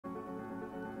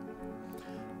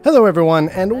Hello everyone,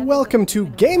 and welcome to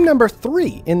game number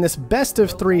 3 in this best of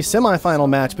 3 semifinal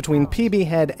match between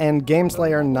Pbhead and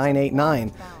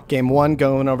Gameslayer989. Game 1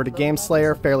 going over to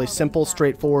Gameslayer, fairly simple,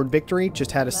 straightforward victory,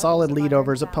 just had a solid lead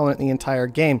over his opponent the entire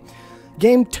game.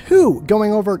 Game 2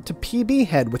 going over to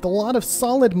Pbhead with a lot of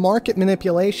solid market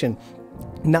manipulation,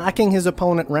 knocking his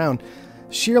opponent round,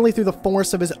 sheerly through the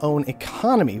force of his own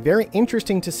economy. Very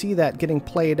interesting to see that getting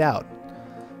played out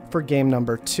for game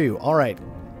number 2. Alright.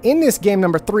 In this game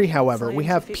number 3, however, we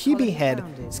have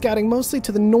Pbhead scouting mostly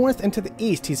to the north and to the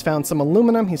east. He's found some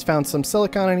aluminum, he's found some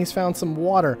silicon, and he's found some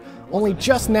water, only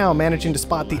just now managing to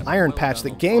spot the iron patch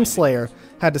that Gameslayer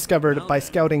had discovered by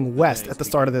scouting west at the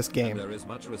start of this game.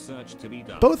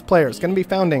 Both players going to be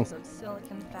founding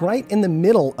right in the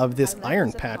middle of this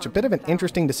iron patch, a bit of an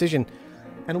interesting decision.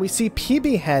 And we see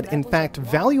Pbhead, in fact,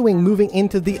 valuing moving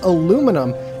into the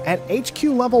aluminum at HQ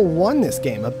level 1 this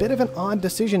game. A bit of an odd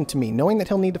decision to me, knowing that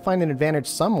he'll need to find an advantage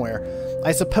somewhere.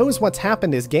 I suppose what's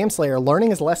happened is Gameslayer,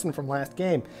 learning his lesson from last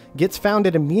game, gets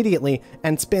founded immediately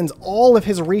and spends all of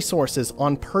his resources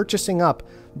on purchasing up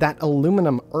that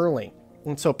aluminum early.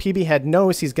 And so Pbhead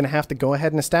knows he's going to have to go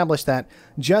ahead and establish that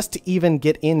just to even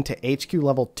get into HQ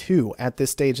level 2 at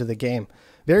this stage of the game.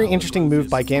 Very interesting move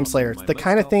by Gameslayer. It's the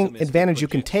kind of advantage you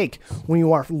can take when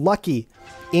you are lucky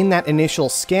in that initial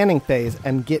scanning phase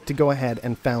and get to go ahead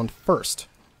and found first.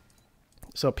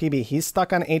 So PB, he's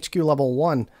stuck on HQ level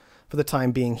 1 for the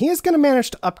time being. He is going to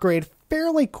manage to upgrade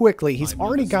fairly quickly. He's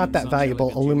already got that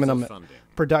valuable aluminum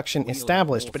production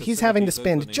established, but he's having to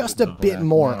spend just a bit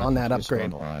more on that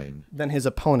upgrade than his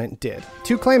opponent did.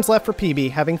 2 claims left for PB.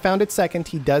 Having founded second,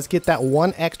 he does get that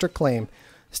 1 extra claim.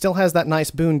 Still has that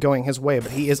nice boon going his way,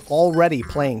 but he is already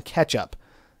playing catch-up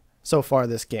so far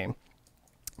this game.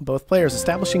 Both players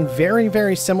establishing very,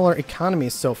 very similar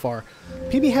economies so far.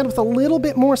 Pbhead with a little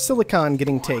bit more silicon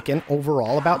getting taken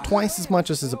overall, about twice as much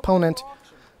as his opponent.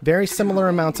 Very similar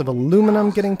amounts of aluminum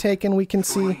getting taken, we can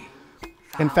see.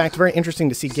 In fact, very interesting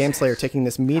to see Gameslayer taking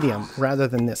this medium rather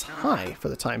than this high for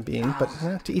the time being, but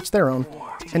to each their own.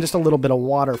 And just a little bit of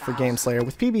water for Gameslayer,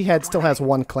 with Pbhead still has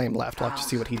 1 claim left. We'll have to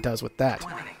see what he does with that.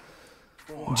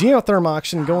 Geotherm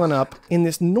auction going up in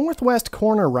this northwest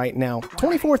corner right now.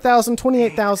 24,000,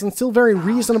 28,000, still very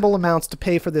reasonable amounts to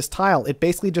pay for this tile. It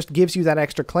basically just gives you that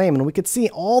extra claim, and we could see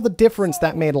all the difference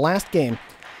that made last game,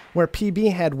 where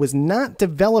Pbhead was not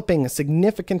developing a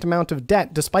significant amount of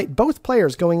debt despite both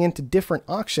players going into different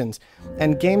auctions.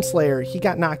 And Gameslayer, he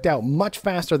got knocked out much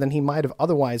faster than he might have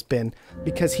otherwise been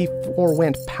because he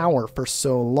forewent power for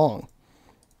so long.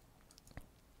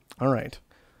 Alright,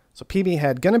 so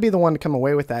Pbhead going to be the one to come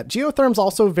away with that. Geotherm's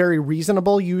also very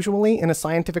reasonable usually in a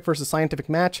scientific versus scientific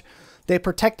match. They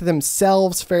protect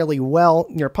themselves fairly well.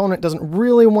 Your opponent doesn't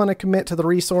really want to commit to the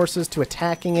resources to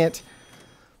attacking it,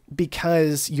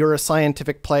 because you're a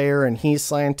scientific player and he's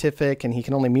scientific and he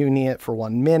can only muni it for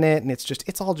 1 minute, and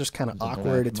it's all just kind of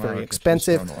awkward. It's very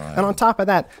expensive. And on top of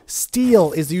that,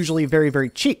 steel is usually very, very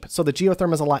cheap. So the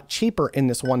geotherm is a lot cheaper in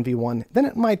this 1v1 than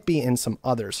it might be in some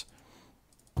others.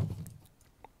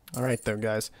 All right there,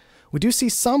 guys. We do see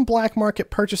some black market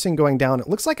purchasing going down. It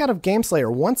looks like out of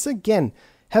Gameslayer, once again,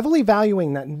 heavily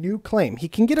valuing that new claim. He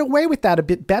can get away with that a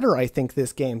bit better, I think,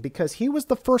 this game, because he was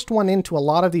the first one into a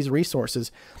lot of these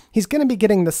resources. He's going to be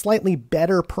getting the slightly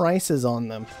better prices on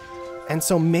them. And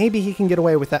so maybe he can get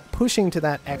away with that, pushing to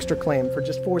that extra claim for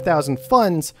just 4,000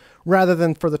 funds rather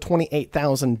than for the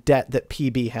 28,000 debt that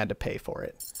PB had to pay for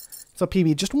it. So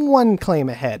PB just 1 claim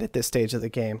ahead at this stage of the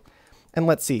game. And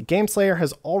let's see, Gameslayer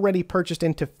has already purchased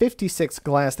into 56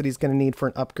 glass that he's going to need for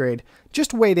an upgrade,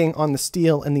 just waiting on the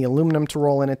steel and the aluminum to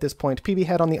roll in at this point.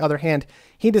 Pbhead, on the other hand,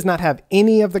 he does not have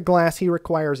any of the glass he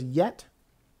requires yet,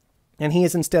 and he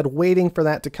is instead waiting for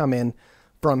that to come in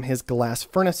from his glass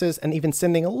furnaces, and even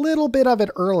sending a little bit of it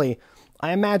early,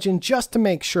 I imagine, just to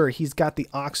make sure he's got the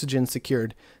oxygen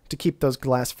secured to keep those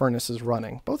glass furnaces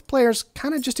running. Both players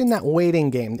kind of just in that waiting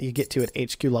game that you get to at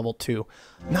HQ level 2.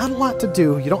 Not a lot to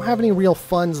do. You don't have any real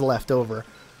funds left over.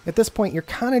 At this point, you're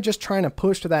kind of just trying to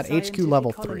push to that HQ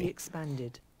level 3.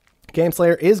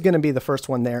 Gameslayer is going to be the first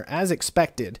one there, as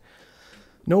expected.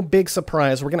 No big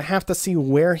surprise. We're going to have to see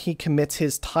where he commits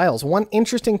his tiles. One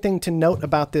interesting thing to note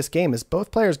about this game is both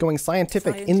players going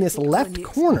scientific in this left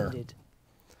corner.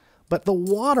 But the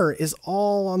water is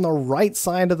all on the right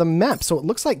side of the map. So it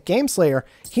looks like Gameslayer,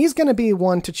 he's going to be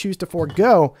one to choose to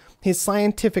forego his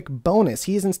scientific bonus.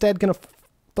 He's instead going to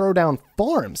throw down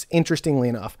farms, interestingly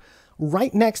enough,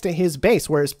 right next to his base.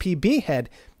 Whereas Pbhead,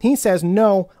 he says,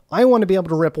 no, I want to be able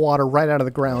to rip water right out of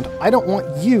the ground. I don't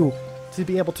want you to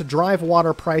be able to drive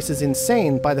water prices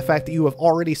insane by the fact that you have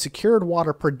already secured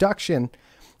water production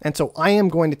And so I am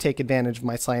going to take advantage of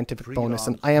my scientific bonus,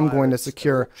 and I am going to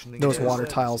secure those water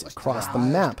tiles across the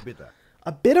map.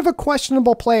 A bit of a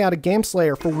questionable play out of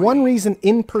Gameslayer for one reason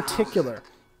in particular.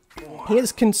 He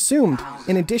has consumed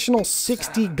an additional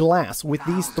 60 glass with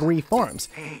these 3 farms.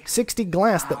 60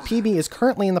 glass that PB is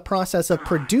currently in the process of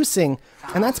producing,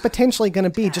 and that's potentially going to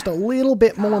be just a little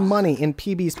bit more money in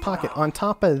PB's pocket. On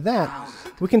top of that,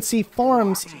 we can see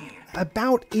farms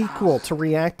about equal to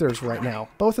reactors right now.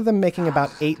 Both of them making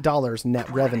about $8 net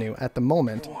revenue at the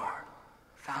moment.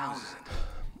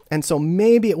 And so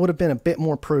maybe it would have been a bit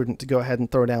more prudent to go ahead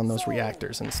and throw down those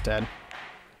reactors instead.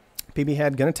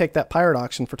 Pbhead going to take that pirate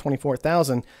auction for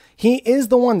 24,000. He is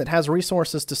the one that has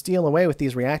resources to steal away with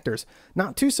these reactors.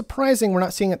 Not too surprising we're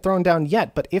not seeing it thrown down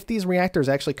yet, but if these reactors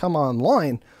actually come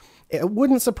online, it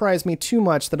wouldn't surprise me too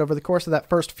much that over the course of that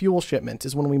first fuel shipment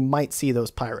is when we might see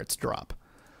those pirates drop.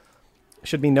 It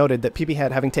should be noted that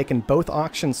Pbhead, having taken both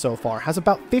auctions so far, has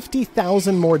about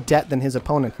 50,000 more debt than his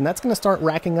opponent, and that's going to start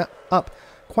racking up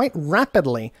quite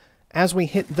rapidly as we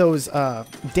hit those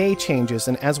day changes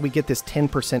and as we get this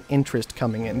 10% interest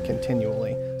coming in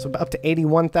continually. So up to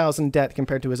 81,000 debt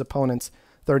compared to his opponent's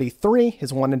 33.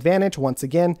 His one advantage, once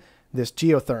again, this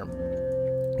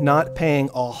geotherm. Not paying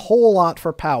a whole lot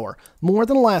for power. More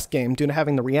than last game due to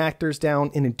having the reactors down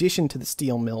in addition to the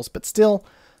steel mills, but still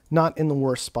not in the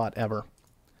worst spot ever.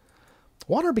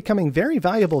 Water becoming very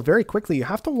valuable very quickly. You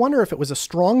have to wonder if it was a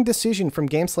strong decision from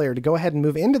Gameslayer to go ahead and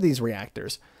move into these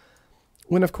reactors,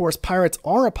 when, of course, pirates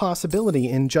are a possibility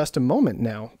in just a moment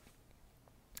now.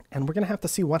 And we're going to have to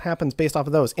see what happens based off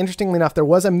of those. Interestingly enough, there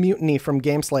was a mutiny from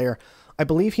Gameslayer. I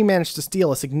believe he managed to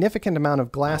steal a significant amount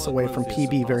of glass away from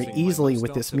PB very easily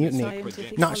with this mutiny.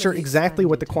 Not sure exactly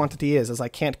what the quantity is, as I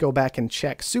can't go back and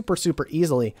check super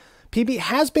easily. PB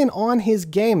has been on his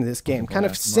game this game, kind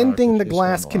of sending the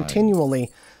glass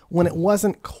continually when it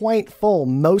wasn't quite full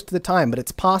most of the time, but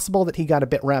it's possible that he got a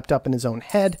bit wrapped up in his own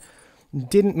head.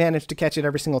 Didn't manage to catch it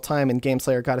every single time, and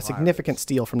Gameslayer got a significant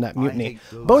steal from that mutiny.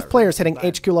 Both players hitting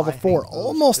HQ level 4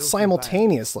 almost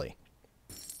simultaneously.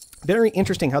 Very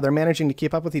interesting how they're managing to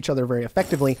keep up with each other very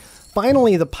effectively.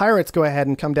 Finally, the pirates go ahead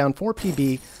and come down for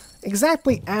PB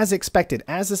exactly as expected.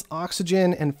 As this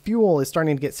oxygen and fuel is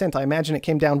starting to get sent, I imagine it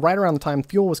came down right around the time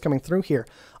fuel was coming through here.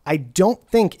 I don't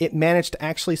think it managed to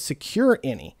actually secure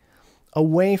any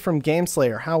away from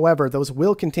Gameslayer. However, those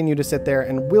will continue to sit there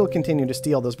and will continue to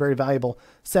steal those very valuable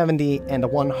 $70 and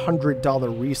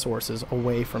 $100 resources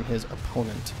away from his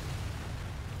opponent.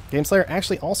 Gameslayer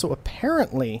actually also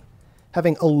apparently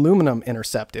having aluminum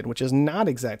intercepted, which is not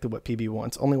exactly what PB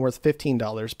wants, only worth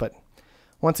 $15, but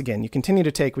once again, you continue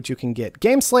to take what you can get.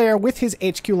 Gameslayer, with his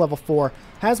HQ level 4,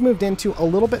 has moved into a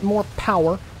little bit more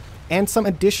power and some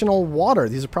additional water.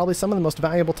 These are probably some of the most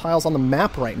valuable tiles on the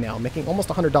map right now, making almost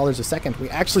 $100 a second. We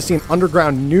actually see an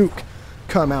underground nuke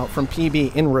come out from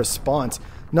PB in response,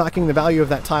 knocking the value of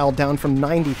that tile down from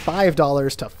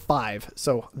 $95 to $5.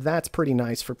 So that's pretty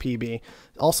nice for PB.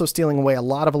 Also stealing away a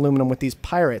lot of aluminum with these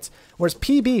pirates. Whereas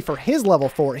PB, for his level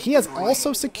 4, he has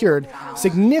also secured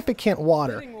significant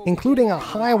water, including a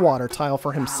high water tile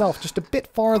for himself just a bit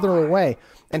farther away.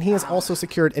 And he has also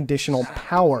secured additional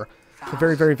power. The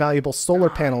very valuable solar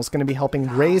panel is going to be helping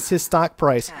raise his stock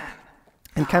price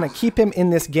and kind of keep him in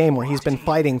this game where he's been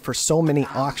fighting for so many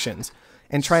auctions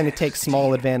and trying to take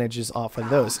small advantages off of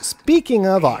those. Speaking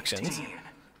of auctions,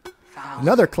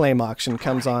 another claim auction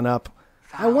comes on up.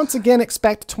 I once again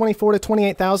expect 24 to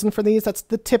 28,000 for these. That's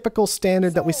the typical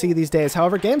standard that we see these days.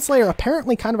 However, Gameslayer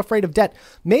apparently kind of afraid of debt.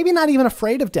 Maybe not even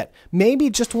afraid of debt. Maybe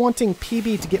just wanting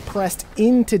PB to get pressed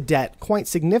into debt quite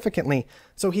significantly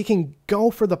so he can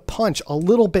go for the punch a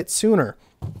little bit sooner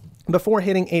before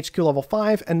hitting HQ level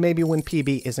 5 and maybe when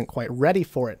PB isn't quite ready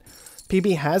for it.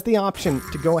 PB has the option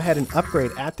to go ahead and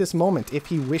upgrade at this moment if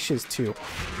he wishes to.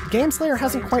 Gameslayer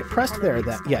hasn't quite pressed there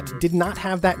yet, did not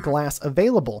have that glass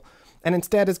available, and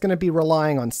instead is going to be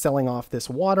relying on selling off this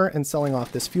water and selling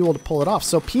off this fuel to pull it off.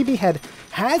 So Pbhead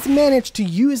has managed to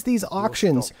use these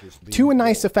auctions to a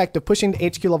nice effect of pushing to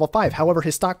HQ level 5. However,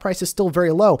 his stock price is still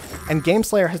very low, and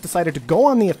Gameslayer has decided to go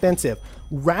on the offensive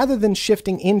rather than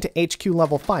shifting into HQ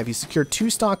level 5. He's secured 2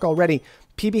 stock already.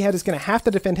 Pbhead is going to have to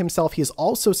defend himself. He has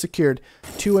also secured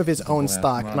 2 of his own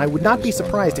stock, and I would not be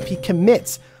surprised if he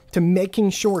commits to making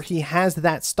sure he has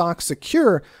that stock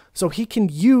secure so he can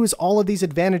use all of these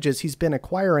advantages he's been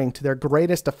acquiring to their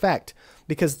greatest effect,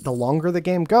 because the longer the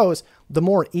game goes, the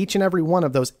more each and every one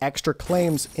of those extra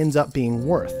claims ends up being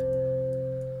worth.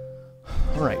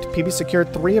 Alright, PB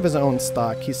secured 3 of his own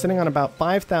stock. He's sitting on about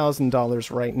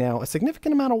 $5,000 right now. A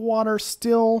significant amount of water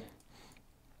still.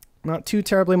 Not too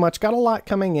terribly much. Got a lot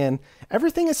coming in.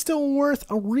 Everything is still worth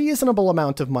a reasonable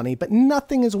amount of money, but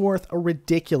nothing is worth a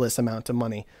ridiculous amount of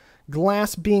money.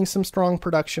 Glass being some strong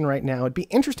production right now. It'd be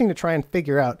interesting to try and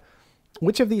figure out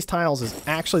which of these tiles is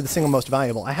actually the single most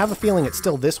valuable. I have a feeling it's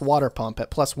still this water pump at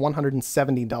plus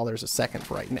 $170 a second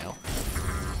right now.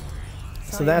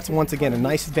 So that's once again a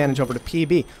nice advantage over to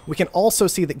PB. We can also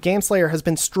see that Gameslayer has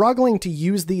been struggling to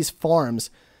use these farms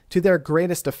to their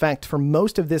greatest effect for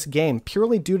most of this game,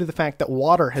 purely due to the fact that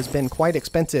water has been quite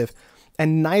expensive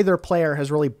and neither player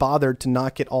has really bothered to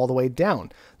knock it all the way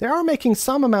down. They are making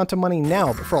some amount of money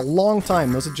now, but for a long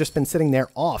time those have just been sitting there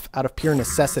off out of pure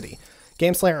necessity.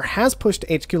 Gameslayer has pushed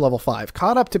to HQ level 5,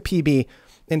 caught up to PB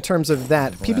in terms of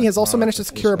that. PB has also managed to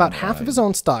secure about half of his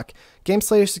own stock.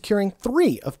 Gameslayer is securing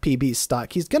 3 of PB's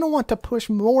stock. He's going to want to push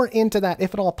more into that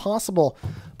if at all possible,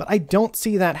 but I don't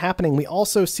see that happening. We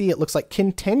also see it looks like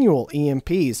continual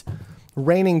EMPs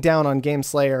raining down on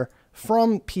Gameslayer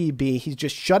from PB. He's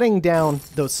just shutting down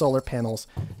those solar panels,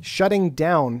 shutting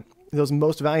down those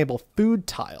most valuable food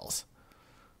tiles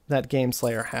that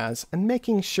Gameslayer has, and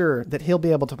making sure that he'll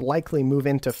be able to likely move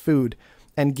into food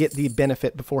and get the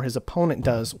benefit before his opponent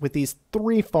does with these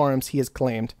 3 farms he has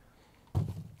claimed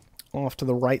off to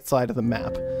the right side of the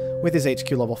map with his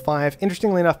HQ level 5.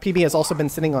 Interestingly enough, PB has also been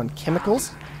sitting on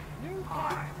chemicals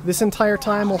this entire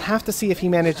time. We'll have to see if he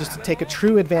manages to take a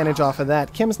true advantage off of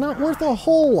that. Chem's not worth a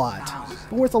whole lot,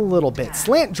 but worth a little bit.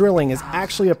 Slant drilling is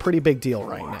actually a pretty big deal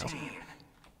right now.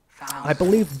 I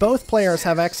believe both players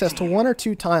have access to 1 or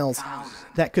 2 tiles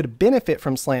that could benefit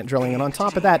from slant drilling, and on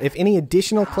top of that, if any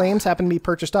additional claims happen to be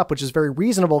purchased up, which is very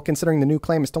reasonable considering the new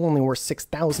claim is still only worth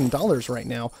 $6,000 right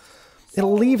now,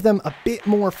 it'll leave them a bit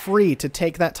more free to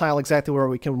take that tile exactly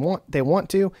where they want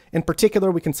to. In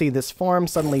particular, we can see this farm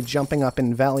suddenly jumping up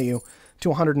in value to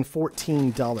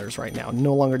 $114 right now,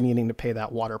 no longer needing to pay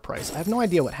that water price. I have no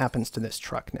idea what happens to this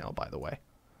truck now, by the way.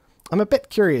 I'm a bit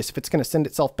curious if it's going to send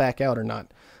itself back out or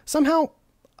not. Somehow,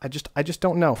 I just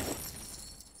don't know.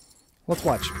 Let's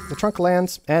watch. The trunk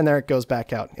lands, and there it goes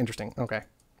back out. Interesting. Okay.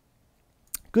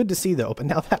 Good to see, though, but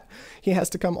now that he has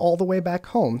to come all the way back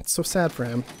home, it's so sad for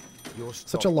him.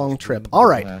 Such a long trip. All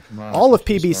right. All of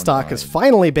PB's stock has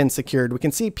finally been secured. We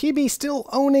can see PB still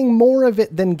owning more of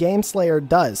it than Gameslayer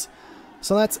does.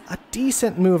 So that's a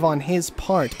decent move on his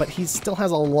part, but he still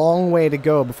has a long way to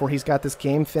go before he's got this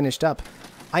game finished up.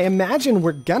 I imagine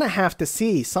we're going to have to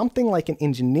see something like an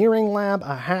engineering lab,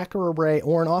 a hacker array,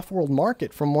 or an off-world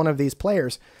market from one of these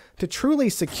players to truly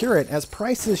secure it, as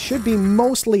prices should be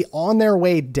mostly on their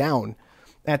way down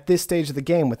at this stage of the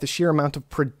game with the sheer amount of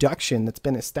production that's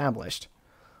been established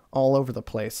all over the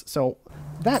place. So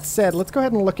that said, let's go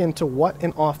ahead and look into what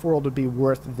an off-world would be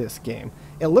worth this game.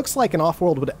 It looks like an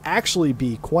off-world would actually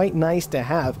be quite nice to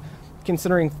have,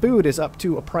 considering food is up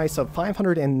to a price of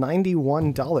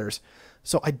 $591.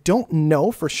 So I don't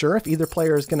know for sure if either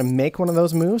player is going to make one of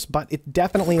those moves, but it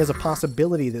definitely is a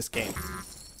possibility this game.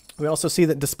 We also see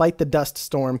that despite the dust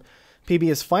storm, PB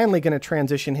is finally going to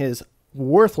transition his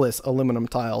worthless aluminum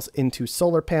tiles into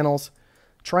solar panels,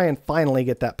 try and finally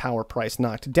get that power price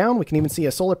knocked down. We can even see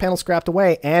a solar panel scrapped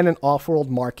away and an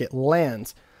off-world market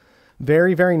lands.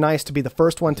 Very, very nice to be the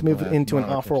first one to move into an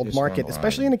off-world market,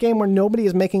 especially in a game where nobody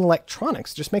is making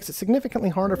electronics. It just makes it significantly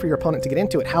harder for your opponent to get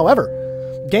into it. However,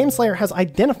 Gameslayer has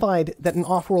identified that an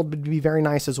off-world would be very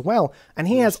nice as well, and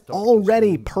he has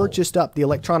already purchased up the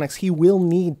electronics he will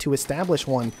need to establish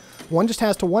one. One just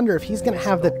has to wonder if he's going to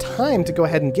have the time to go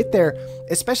ahead and get there,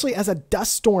 especially as a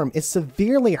dust storm is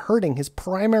severely hurting his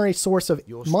primary source of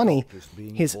money,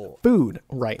 his food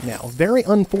right now. Very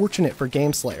unfortunate for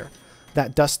Gameslayer,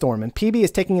 that dust storm, and PB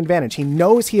is taking advantage. He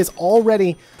knows he has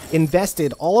already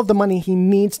invested all of the money he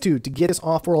needs to get his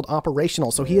off-world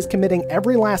operational, so he is committing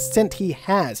every last cent he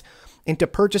has into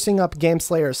purchasing up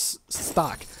Gameslayer's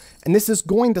stock. And this is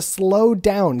going to slow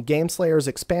down Gameslayer's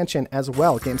expansion as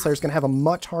well. Gameslayer's going to have a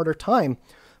much harder time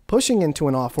pushing into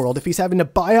an off-world if he's having to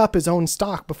buy up his own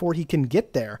stock before he can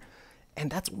get there.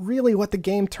 And that's really what the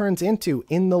game turns into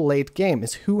in the late game,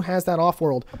 is who has that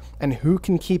off-world and who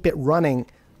can keep it running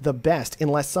the best,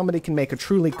 unless somebody can make a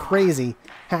truly crazy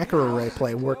hacker array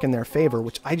play work in their favor,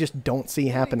 which I just don't see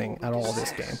happening at all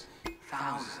this game.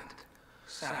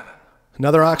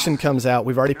 Another auction comes out.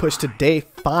 We've already pushed to day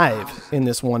 5 in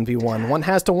this 1v1. One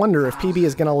has to wonder if PB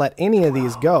is going to let any of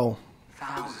these go,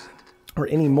 or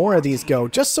any more of these go,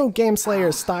 just so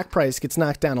Gameslayer's stock price gets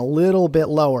knocked down a little bit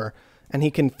lower and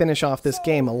he can finish off this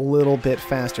game a little bit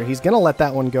faster. He's going to let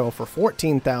that one go for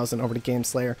 14,000 over to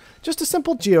Gameslayer. Just a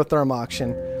simple geotherm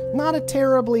auction. Not a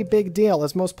terribly big deal,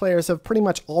 as most players have pretty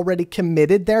much already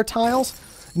committed their tiles.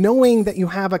 Knowing that you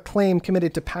have a claim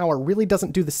committed to power really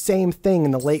doesn't do the same thing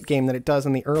in the late game that it does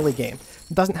in the early game.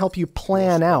 It doesn't help you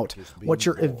plan out what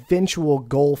your eventual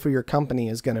goal for your company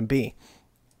is going to be.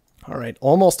 All right,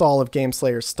 almost all of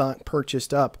Gameslayer's stock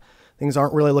purchased up. Things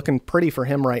aren't really looking pretty for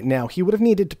him right now. He would have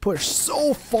needed to push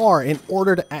so far in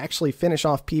order to actually finish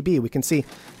off PB. We can see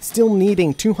still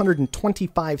needing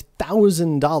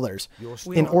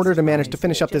 $225,000 in order to manage to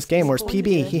finish up this game, whereas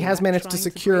PB, he has managed to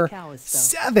secure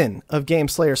 7 of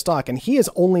Gameslayer stock, and he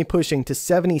is only pushing to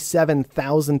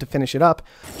 77,000 to finish it up.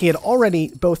 He had already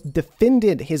both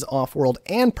defended his Offworld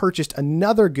and purchased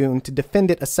another goon to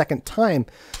defend it a second time.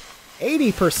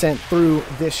 80% through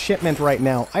this shipment right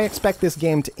now. I expect this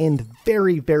game to end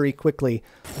very, very quickly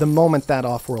the moment that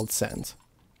Offworld sends.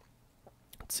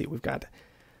 Let's see, we've got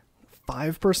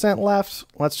 5% left.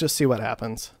 Let's just see what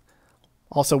happens.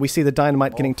 Also, we see the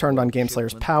dynamite getting turned on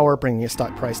Gameslayer's power, bringing his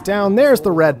stock price down. There's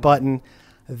the red button.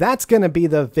 That's going to be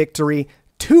the victory.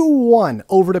 2-1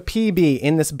 over to PB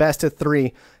in this best of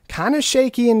 3. Kind of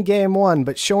shaky in game 1,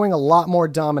 but showing a lot more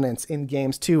dominance in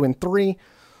games 2 and 3.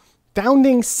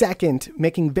 Founding second,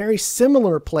 making very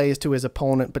similar plays to his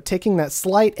opponent, but taking that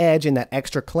slight edge in that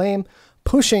extra claim,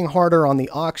 pushing harder on the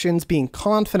auctions, being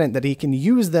confident that he can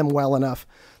use them well enough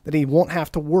that he won't have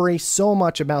to worry so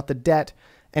much about the debt,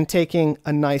 and taking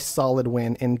a nice solid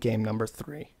win in game number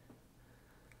 3.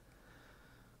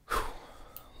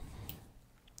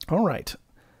 All right.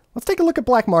 Let's take a look at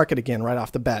Black Market again right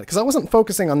off the bat, because I wasn't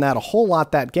focusing on that a whole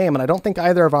lot that game, and I don't think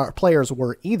either of our players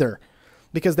were either,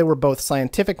 because they were both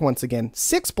scientific once again.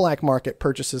 6 black market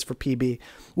purchases for PB.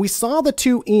 We saw the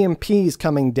 2 EMPs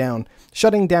coming down,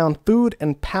 shutting down food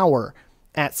and power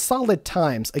at solid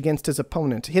times against his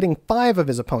opponent, hitting 5 of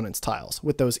his opponent's tiles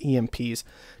with those EMPs.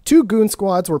 2 goon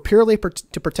squads were purely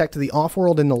to protect the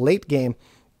Offworld in the late game,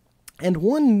 and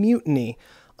 1 mutiny.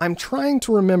 I'm trying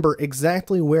to remember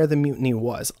exactly where the mutiny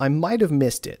was. I might have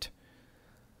missed it.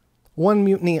 1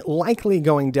 mutiny likely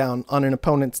going down on an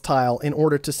opponent's tile in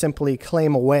order to simply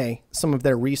claim away some of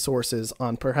their resources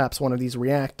on perhaps one of these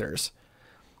reactors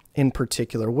in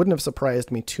particular. Wouldn't have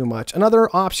surprised me too much. Another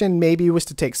option maybe was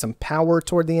to take some power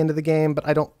toward the end of the game, but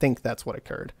I don't think that's what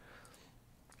occurred.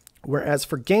 Whereas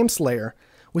for Gameslayer,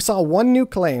 we saw 1 new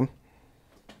claim.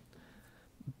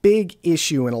 Big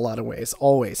issue in a lot of ways,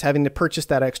 always, having to purchase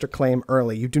that extra claim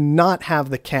early. You do not have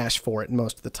the cash for it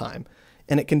most of the time,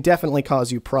 and it can definitely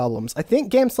cause you problems. I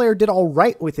think Gameslayer did all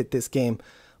right with it this game,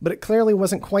 but it clearly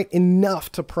wasn't quite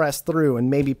enough to press through and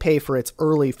maybe pay for its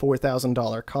early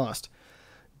 $4,000 cost.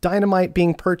 Dynamite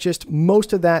being purchased,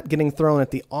 most of that getting thrown at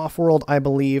the Offworld, I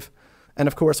believe, and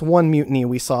of course 1 mutiny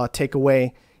we saw take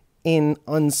away in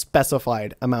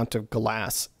unspecified amount of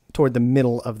glass toward the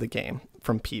middle of the game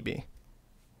from PB.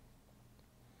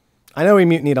 I know he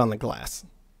mutinied on the glass.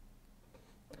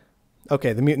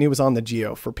 Okay, the mutiny was on the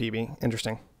Geo for PB.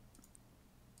 Interesting.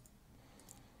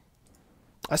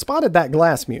 I spotted that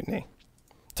glass mutiny.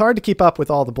 It's hard to keep up with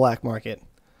all the black market.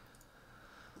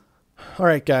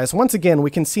 Alright guys, once again, we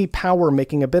can see power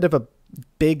making a bit of a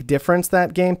big difference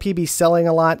that game. PB selling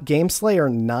a lot,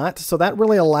 Gameslayer not. So that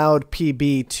really allowed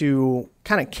PB to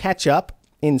kind of catch up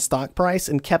in stock price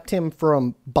and kept him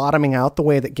from bottoming out the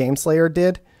way that Gameslayer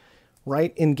did,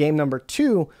 right, in game number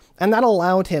 2, and that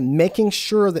allowed him, making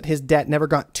sure that his debt never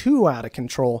got too out of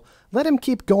control, let him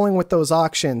keep going with those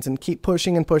auctions and keep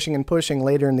pushing and pushing and pushing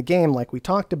later in the game like we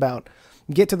talked about,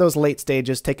 get to those late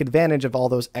stages, take advantage of all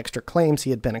those extra claims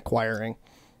he had been acquiring.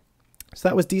 So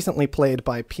that was decently played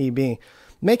by PB,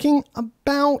 making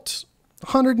about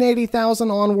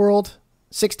 180,000 on world,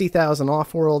 60,000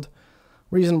 off world,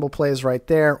 reasonable plays right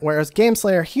there, whereas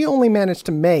Gameslayer, he only managed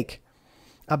to make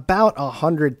about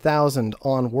 100,000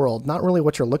 on world. Not really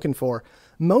what you're looking for.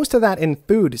 Most of that in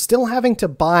food, still having to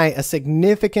buy a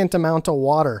significant amount of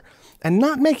water and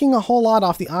not making a whole lot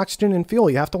off the oxygen and fuel.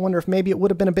 You have to wonder if maybe it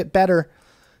would have been a bit better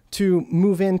to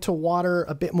move into water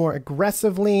a bit more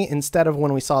aggressively instead of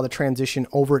when we saw the transition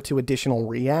over to additional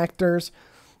reactors.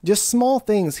 Just small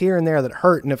things here and there that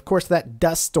hurt, and of course that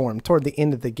dust storm toward the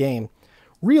end of the game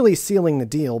really sealing the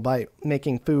deal by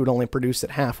making food only produce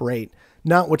at half rate.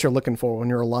 Not what you're looking for when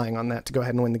you're relying on that to go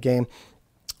ahead and win the game.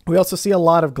 We also see a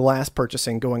lot of glass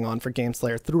purchasing going on for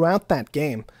Gameslayer throughout that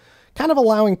game, kind of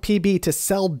allowing PB to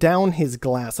sell down his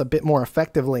glass a bit more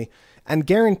effectively, and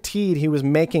guaranteed he was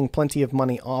making plenty of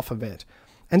money off of it.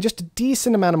 And just a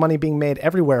decent amount of money being made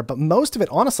everywhere, but most of it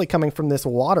honestly coming from this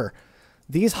water.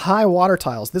 These high water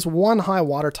tiles, this one high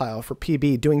water tile for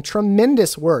PB doing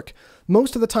tremendous work.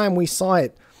 Most of the time we saw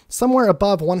it somewhere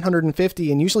above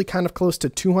 150 and usually kind of close to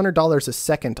 $200 a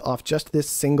second off just this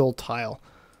single tile.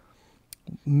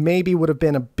 Maybe would have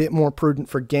been a bit more prudent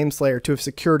for Gameslayer to have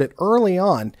secured it early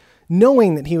on,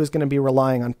 knowing that he was going to be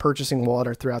relying on purchasing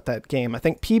water throughout that game. I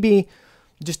think PB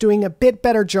just doing a bit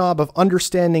better job of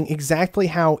understanding exactly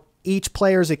how each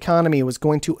player's economy was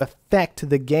going to affect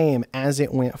the game as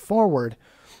it went forward,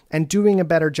 and doing a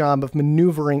better job of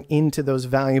maneuvering into those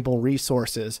valuable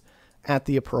resources at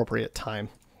the appropriate time.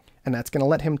 And that's going to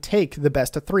let him take the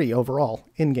best of 3 overall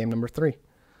in game number 3.